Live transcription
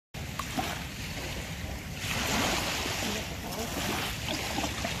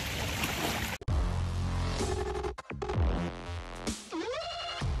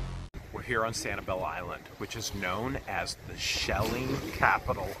here on Sanibel Island, which is known as the shelling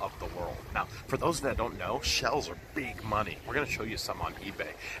capital of the world. Now, for those that don't know, shells are big money. We're going to show you some on eBay,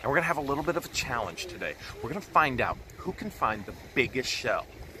 and we're going to have a little bit of a challenge today. We're going to find out who can find the biggest shell,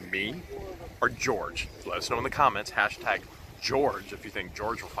 me or George. Let us know in the comments, hashtag George, if you think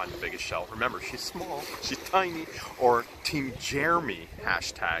George will find the biggest shell. Remember, she's small, she's tiny. Or Team Jeremy,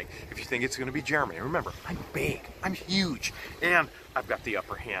 hashtag, if you think it's gonna be Jeremy. Remember, I'm big, I'm huge, and I've got the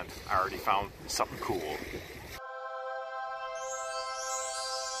upper hand. I already found something cool.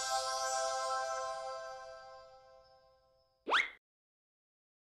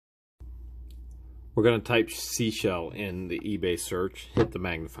 We're gonna type seashell in the eBay search, hit the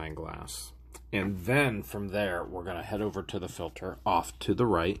magnifying glass. And then from there, we're going to head over to the filter off to the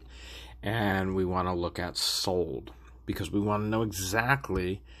right. And we want to look at sold, because we want to know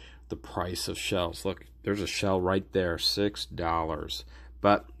exactly the price of shells. Look, there's a shell right there, $6.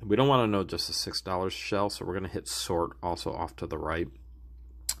 But we don't want to know just a $6 shell, so we're going to hit sort also off to the right.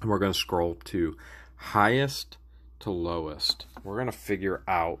 And we're going to scroll to highest to lowest. We're going to figure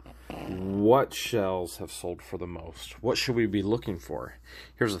out what shells have sold for the most. What should we be looking for?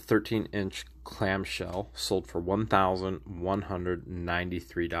 Here's a 13-inch clamshell sold for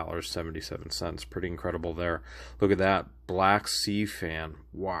 $1,193.77. Pretty incredible there. Look at that Black Sea fan.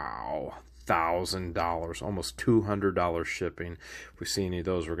 Wow, $1,000, almost $200 shipping. If we see any of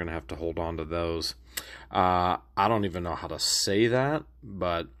those, we're gonna have to hold on to those. I don't even know how to say that,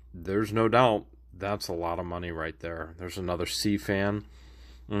 but there's no doubt that's a lot of money right there. There's another sea fan.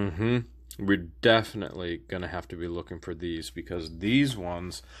 We're definitely going to have to be looking for these, because these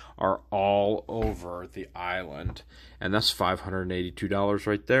ones are all over the island. And that's $582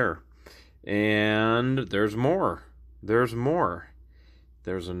 right there. And there's more. There's more.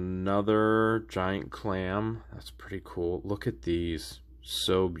 There's another giant clam. That's pretty cool. Look at these.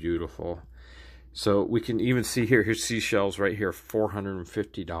 So beautiful. So we can even see here, here's seashells right here,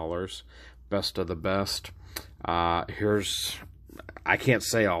 $450. Best of the best. Here's, I can't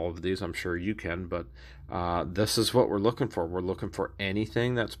say all of these, I'm sure you can, but this is what we're looking for. We're looking for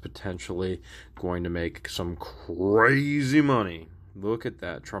anything that's potentially going to make some crazy money. Look at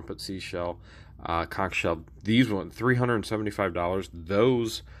that trumpet seashell, conch shell. These ones, $375.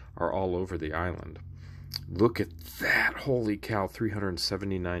 Those are all over the island. Look at that. Holy cow,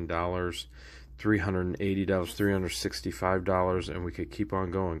 $379. $380, $365, and we could keep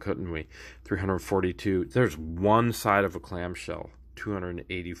on going, couldn't we? $342. There's one side of a clamshell,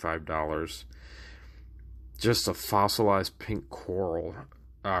 $285. Just a fossilized pink coral.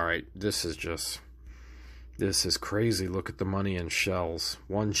 All right, this is crazy. Look at the money in shells.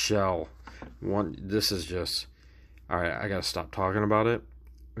 One shell. This is just, all right, I gotta stop talking about it.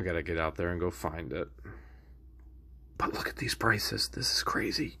 We gotta get out there and go find it. But look at these prices. This is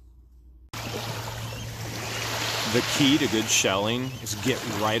crazy. The key to good shelling is get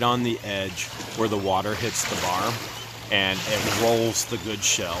right on the edge where the water hits the bar, and it rolls the good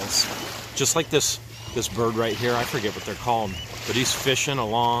shells. Just like this bird right here, I forget what they're called, but he's fishing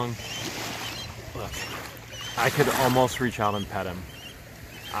along. Look, I could almost reach out and pet him.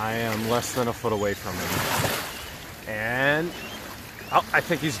 I am less than a foot away from him. And, oh, I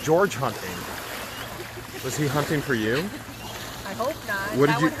think he's George hunting. Was he hunting for you? I hope not. What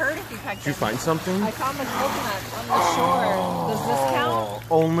that did would hurt if you pecked Did you find something? I found the coconut on the shore. Does this count?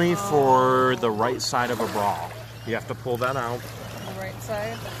 Only for the right side of a bra. You have to pull that out. The right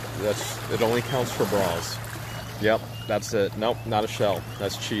side? It only counts for bras. Yep, that's it. Nope, not a shell.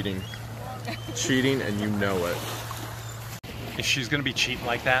 That's cheating. Cheating, and you know it. If she's going to be cheating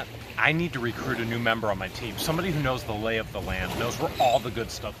like that, I need to recruit a new member on my team. Somebody who knows the lay of the land, knows where all the good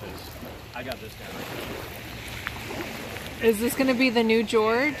stuff is. I got this guy right here. Is this going to be the new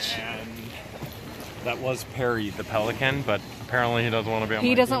George? And that was Perry the Pelican, but apparently he doesn't want to be on my team.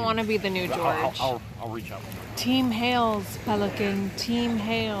 He doesn't want to be the new George. I'll reach out. Team Hales, Pelican. Team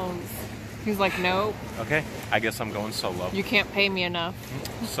Hales. He's like, nope. Okay, I guess I'm going solo. You can't pay me enough.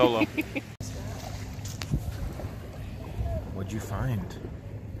 Solo. What'd you find?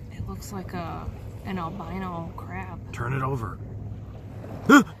 It looks like an albino crab. Turn it over.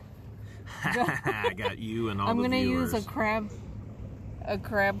 I got you and all I'm the gonna viewers. use a crab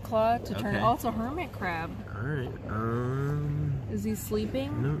claw to turn it. Okay. Oh, it's a hermit crab. All right. Is he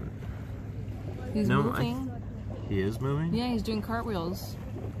sleeping? No. He's moving. He is moving? Yeah, he's doing cartwheels.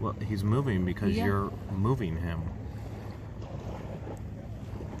 Well, he's moving because you're moving him.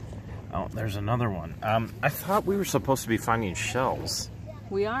 Oh, there's another one. I thought we were supposed to be finding shells.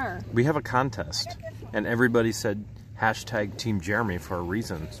 We are. We have a contest, and everybody said hashtag Team Jeremy for a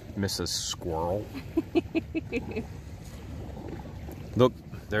reason, Mrs. Squirrel. Look,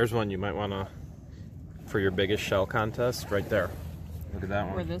 There's one you might want to, for your biggest shell contest, right there. Look at that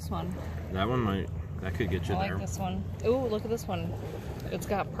one. Or this one. That one might, that could get you I there. like this one. Ooh, look at this one. It's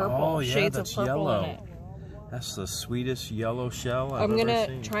got purple. Oh, yeah, Shades that's of purple yellow. in it. That's the sweetest yellow shell I've I'm ever gonna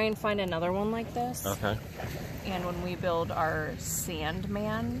seen. try and find another one like this. Okay. And when we build our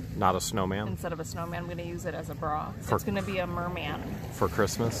Sandman, Not a snowman? instead of a snowman, I'm gonna use it as a bra. For- It's gonna be a merman. For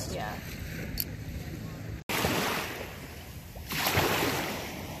Christmas? Yeah.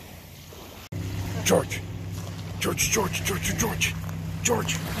 George! George!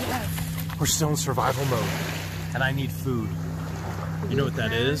 Yes. We're still in survival mode. And I need food. You know what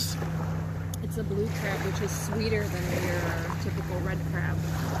that is? It's a blue crab, which is sweeter than your typical red crab.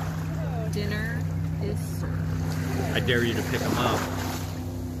 Dinner is served. I dare you to pick him up.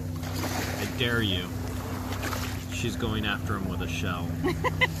 I dare you. She's going after him with a shell.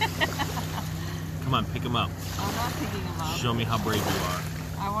 Come on, pick him up. I'm not picking him up. Show me how brave you are.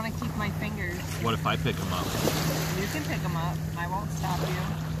 I want to keep my fingers. What if I pick him up? You can pick him up. I won't stop you.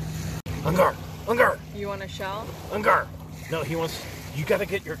 Ungar! Ungar! You want a shell? Ungar! No, he wants. You gotta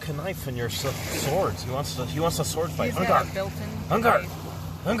get your knife and your swords. He wants a sword fight. He's got a built-in Ungar!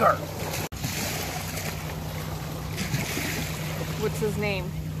 knife. Ungar! What's his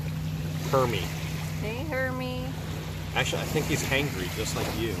name? Hermie. Hey, Hermie. Actually, I think he's hangry, just like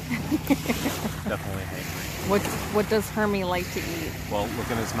you. Definitely hangry. What does Hermie like to eat? Well, look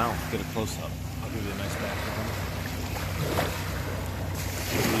at his mouth. Get a close-up. I'll give you a nice back one.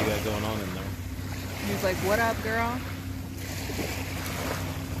 What do you got going on in there? He's like, what up, girl?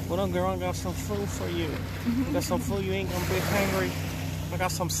 What up, girl? I got some food for you. I got some food. You ain't gonna be hungry. I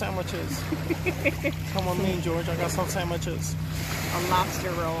got some sandwiches. Come on me, George. I got some sandwiches. A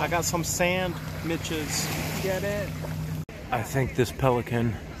lobster roll. I got some sandwiches. Get it? I think this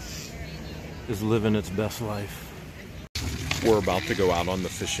pelican is living its best life. We're about to go out on the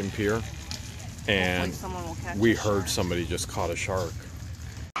fishing pier, and someone will catch we a heard shark. somebody just caught a shark.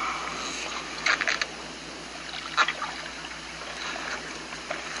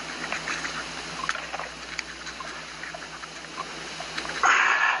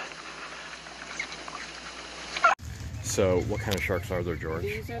 So, what kind of sharks are there, George?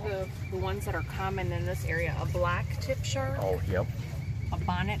 These are the ones that are common in this area. A black tip shark, Oh, yep. a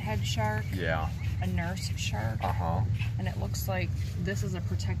bonnet head shark, Yeah. a nurse shark, Uh-huh. and it looks like this is a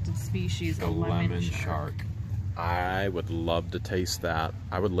protected species, The a lemon shark. I would love to taste that.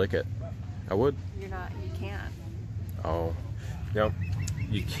 I would lick it. I would. You can't. Oh. Yep.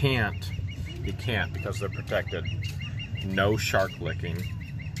 You can't. You can't because they're protected. No shark licking.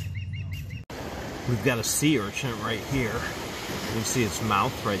 We've got a sea urchin right here. You can see its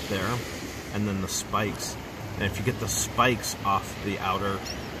mouth right there, and then the spikes. And if you get the spikes off the outer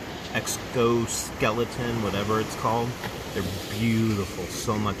exoskeleton, whatever it's called, they're beautiful,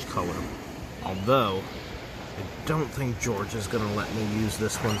 so much color. Although, I don't think George is going to let me use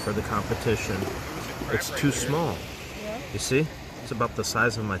this one for the competition. It's too small. You see? It's about the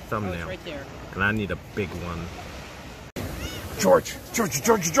size of my thumbnail. Right there. And I need a big one. George,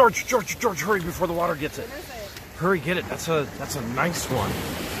 hurry before the water gets it. Hurry, get it. That's a nice one.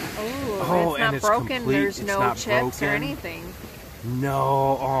 Oh, and it's it's not broken. complete. There's It's no not chips or broken. anything.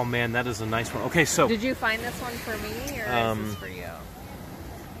 No, oh man, that is a nice one. Okay, so Did you find this one for me, or is this for you?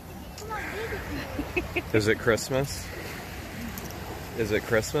 is it Christmas? Is it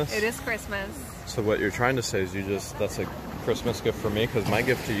Christmas? It is Christmas. So what you're trying to say is that's a Christmas gift for me? Because my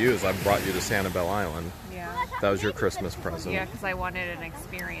gift to you is I brought you to Sanibel Island. Yeah. That was your Christmas present. Yeah, because I wanted an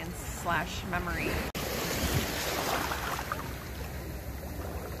experience / memory.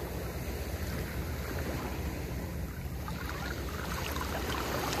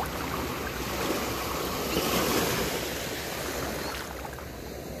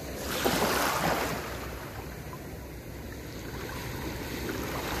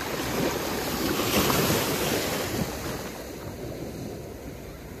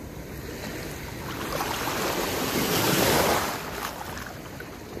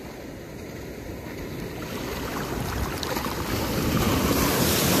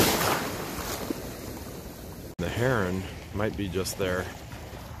 The heron might be just there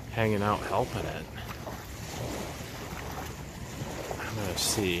hanging out helping it. I'm gonna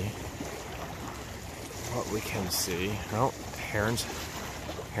see what we can see. Oh, heron's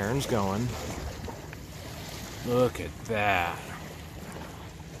going. Look at that.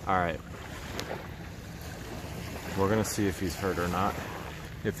 Alright. We're gonna see if he's hurt or not.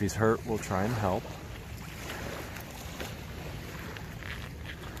 If he's hurt, we'll try and help.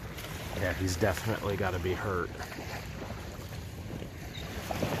 Yeah, he's definitely got to be hurt.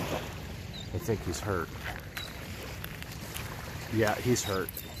 I think he's hurt. Yeah, he's hurt.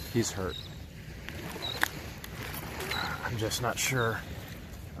 He's hurt. I'm just not sure.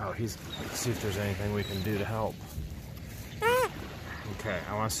 Oh, let's see if there's anything we can do to help. Okay,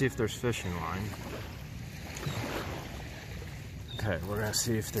 I want to see if there's fishing line. Okay, we're going to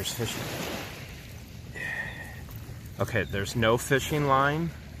see if there's fishing. Okay, there's no fishing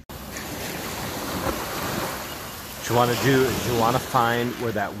line. What you want to do is you want to find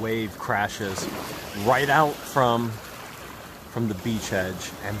where that wave crashes right out from the beach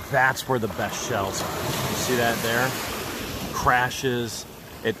edge, and that's where the best shells are. You see that there? Crashes,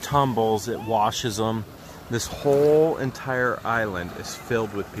 it tumbles, it washes them. This whole entire island is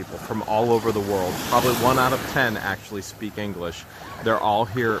filled with people from all over the world. Probably 1 out of 10 actually speak English. They're all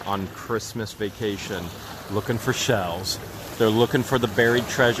here on Christmas vacation looking for shells. They're looking for the buried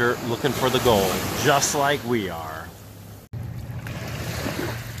treasure, looking for the gold, just like we are.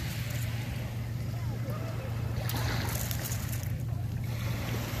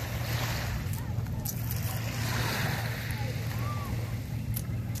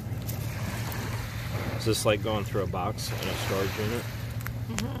 Is this like going through a box in a storage unit?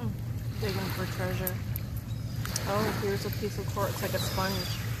 Mm-hmm. Digging for treasure. Oh, here's a piece of quartz, like a sponge.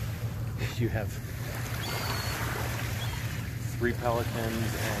 You have 3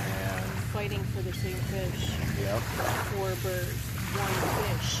 pelicans and... Fighting for the same fish. Yep. 4 birds, 1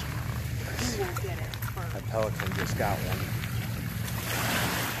 fish. Who will get it first? That pelican just got one.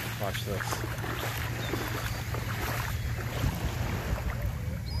 Watch this.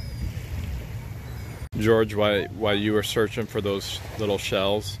 George, while you were searching for those little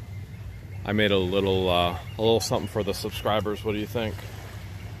shells, I made a little something for the subscribers. What do you think?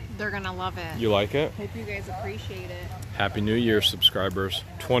 They're gonna love it. You like it? Hope you guys appreciate it. Happy New Year, subscribers.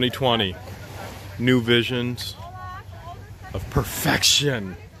 2020. New visions of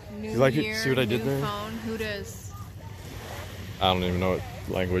perfection. New You like year, it? See what I did new there? Phone. Who does? I don't even know what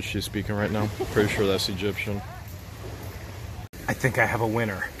language she's speaking right now. Pretty sure that's Egyptian. I think I have a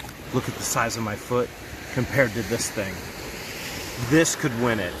winner. Look at the size of my foot compared to this thing. This could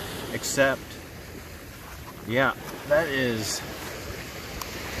win it, except, yeah, that's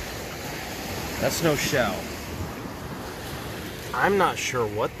no shell. I'm not sure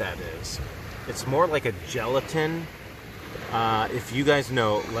what that is. It's more like a gelatin. If you guys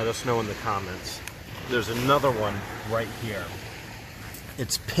know, let us know in the comments. There's another one right here.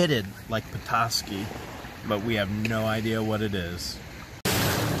 It's pitted like Petoskey, but we have no idea what it is.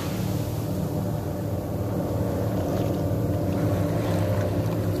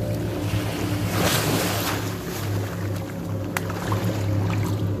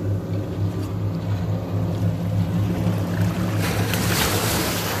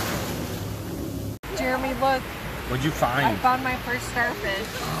 Jeremy, look. What'd you find? I found my first starfish.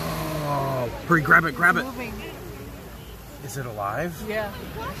 Oh, hurry, grab it, grab it. Moving. Is it alive? Yeah.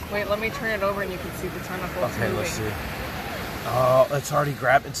 Wait, let me turn it over and you can see the tentacles Okay, moving. let's see. Oh, it's already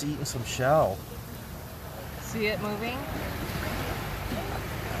grabbed. It's eating some shell. See it moving?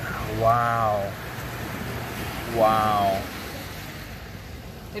 Wow. Wow.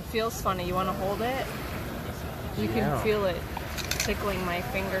 It feels funny. You want to hold it? You can feel it tickling my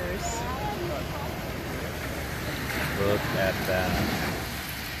fingers. Look at that.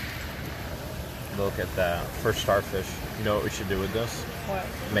 Look at that. First starfish. You know what we should do with this? What?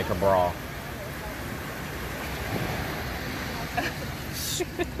 Make a bra.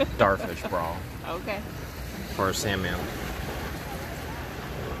 Starfish bra. Okay. For a Sandman.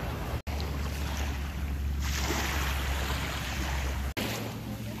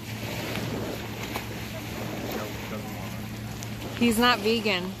 He's not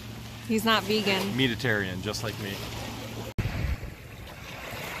vegan. He's not vegan. Meatitarian, just like me.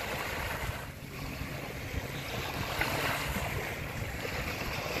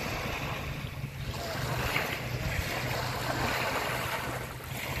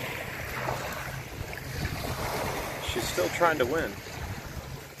 She's still trying to win.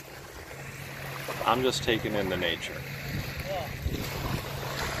 I'm just taking in the nature.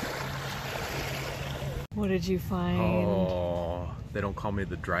 What did you find? Oh, they don't call me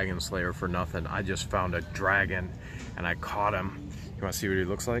the Dragon Slayer for nothing. I just found a dragon and I caught him. You want to see what he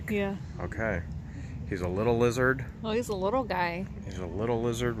looks like? Yeah. Okay. He's a little lizard. Oh, he's a little guy. He's a little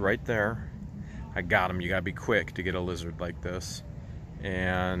lizard right there. I got him. You gotta be quick to get a lizard like this.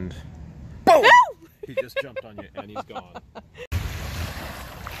 And boom! He just jumped on you and he's gone.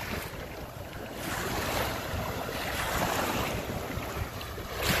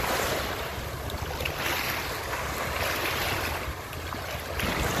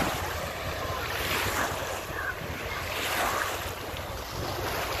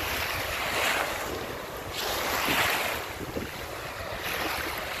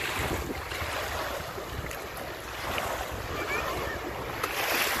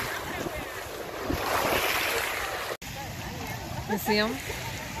 You see him?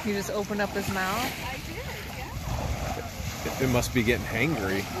 He just opened up his mouth. It must be getting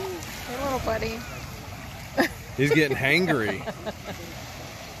hangry. Hey, little buddy. He's getting hangry.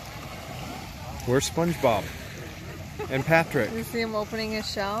 Where's SpongeBob? And Patrick? You see him opening his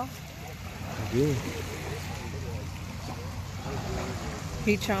shell? I do.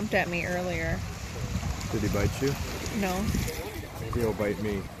 He chomped at me earlier. Did he bite you? No. Maybe he'll bite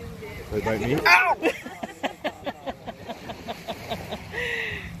me. Will he bite me? Ow!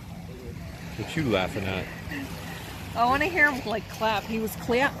 What you laughing at? I want to hear him like clap. He was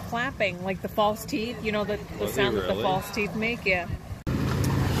clapping like the false teeth. You know the sound that the false teeth make. Yeah.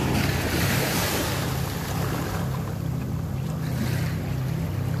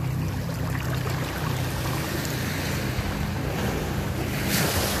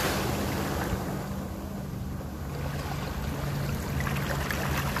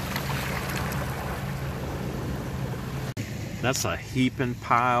 That's a heaping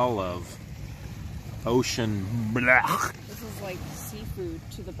pile of ocean blech. This is like seafood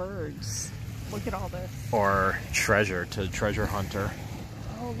to the birds. Look at all this. Or treasure to treasure hunter.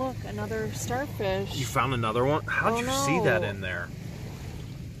 Oh look, another starfish. You found another one? How'd you see that in there?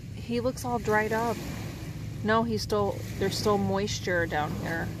 He looks all dried up. No, there's still moisture down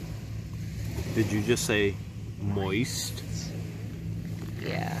here. Did you just say moist?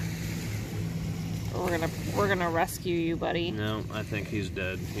 Yeah. We're gonna rescue you, buddy. No, I think he's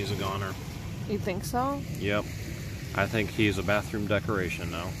dead. He's a goner. You think so? Yep. I think he's a bathroom decoration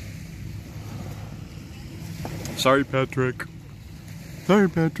now. Sorry, Patrick. Sorry,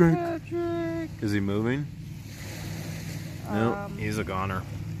 Patrick. Patrick. Is he moving? No, he's a goner.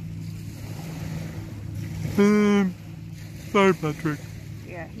 Sorry, Patrick.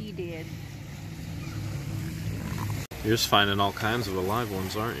 Yeah, he did. You're just finding all kinds of alive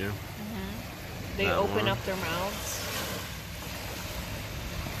ones, aren't you? They open up their mouths.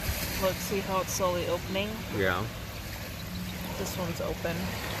 Look, see how it's slowly opening? Yeah. This one's open.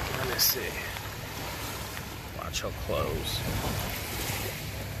 Let me see. Watch how close.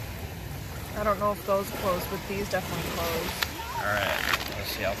 I don't know if those close, but these definitely close. Alright,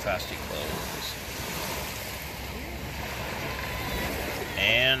 let's see how fast he closes.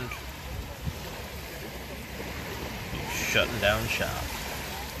 And he's shutting down shop.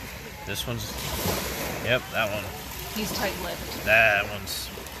 This one's, yep, that one. He's tight-lipped. That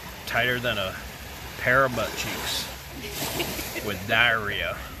one's tighter than a pair of butt cheeks with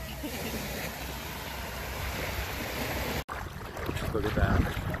diarrhea. Look at that.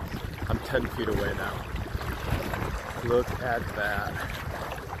 I'm 10 feet away now. Look at that.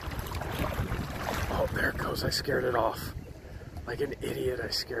 Oh, there it goes. I scared it off. Like an idiot, I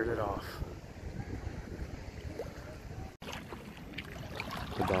scared it off.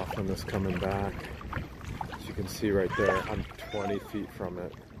 The dolphin is coming back. As you can see right there, I'm 20 feet from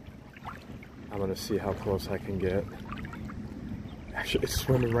it. I'm gonna see how close I can get. Actually, it's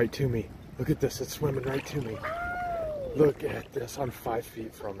swimming right to me. Look at this, it's swimming right to me. Look at this, I'm 5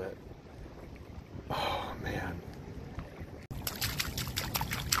 feet from it. Oh, man.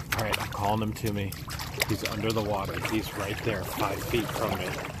 All right, I'm calling him to me. He's under the water. He's right there, 5 feet from me.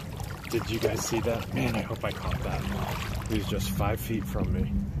 Did you guys see that? Man, I hope I caught that. He's just 5 feet from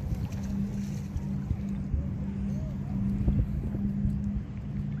me.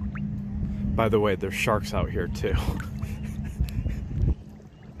 By the way, there's sharks out here too.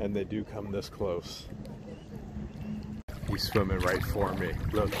 And they do come this close. He's swimming right for me.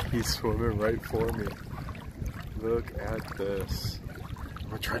 Look, he's swimming right for me. Look at this. I'm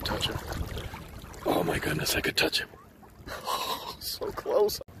gonna try to touch him. Oh my goodness, I could touch him. Oh, so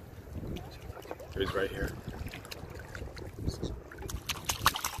close. He's right here.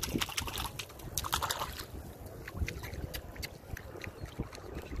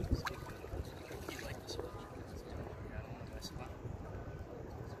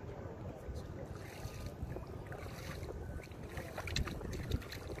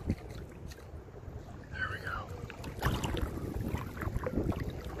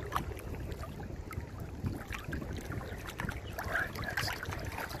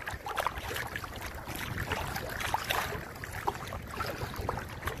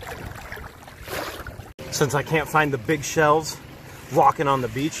 Since I can't find the big shells walking on the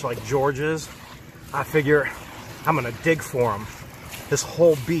beach like George is, I figure I'm gonna dig for them. This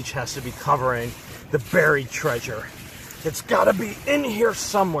whole beach has to be covering the buried treasure. It's gotta be in here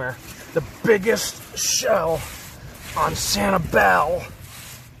somewhere. The biggest shell on Sanibel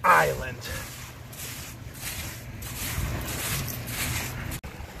Island.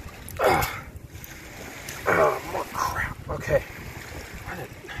 Oh, more crap. Okay.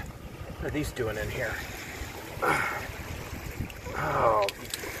 What are these doing in here? Oh,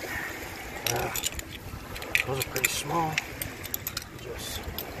 those are pretty small. Just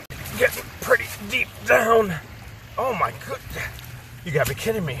getting pretty deep down. Oh my goodness. You gotta be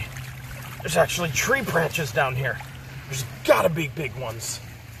kidding me. There's actually tree branches down here. There's gotta be big ones.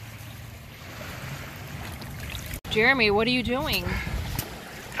 Jeremy, what are you doing?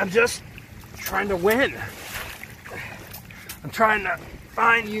 I'm just trying to win. I'm trying to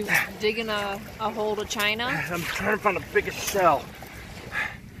find... You digging a hole to China? I'm trying to find the biggest shell.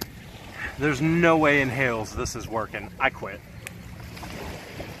 There's no way in Hales this is working. I quit.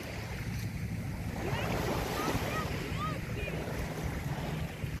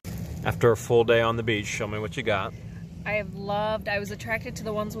 After a full day on the beach, show me what you got. I was attracted to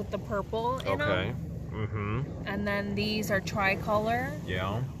the ones with the purple in them. Okay. Mm-hmm. And then these are tricolor.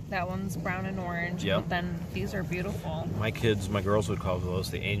 Yeah. That one's brown and orange. Yep. But then these are beautiful. My girls would call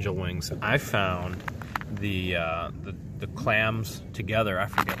those the angel wings. I found the clams together. I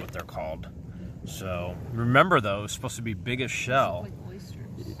forget what they're called. So remember those, supposed to be biggest shell. Like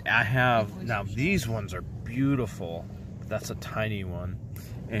oysters. I have now. These ones are beautiful. That's a tiny one,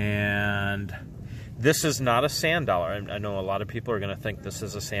 and this is not a sand dollar. I know a lot of people are going to think this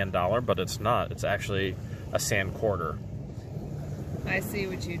is a sand dollar, but it's not. It's actually a sand quarter. I see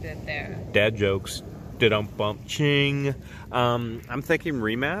what you did there. Dad jokes. Didn't bump ching. I'm thinking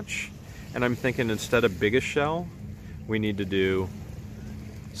rematch, and I'm thinking instead of biggest shell, we need to do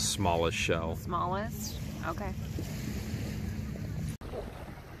smallest shell. Smallest? Okay.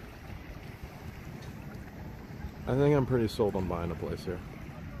 I think I'm pretty sold on buying a place here.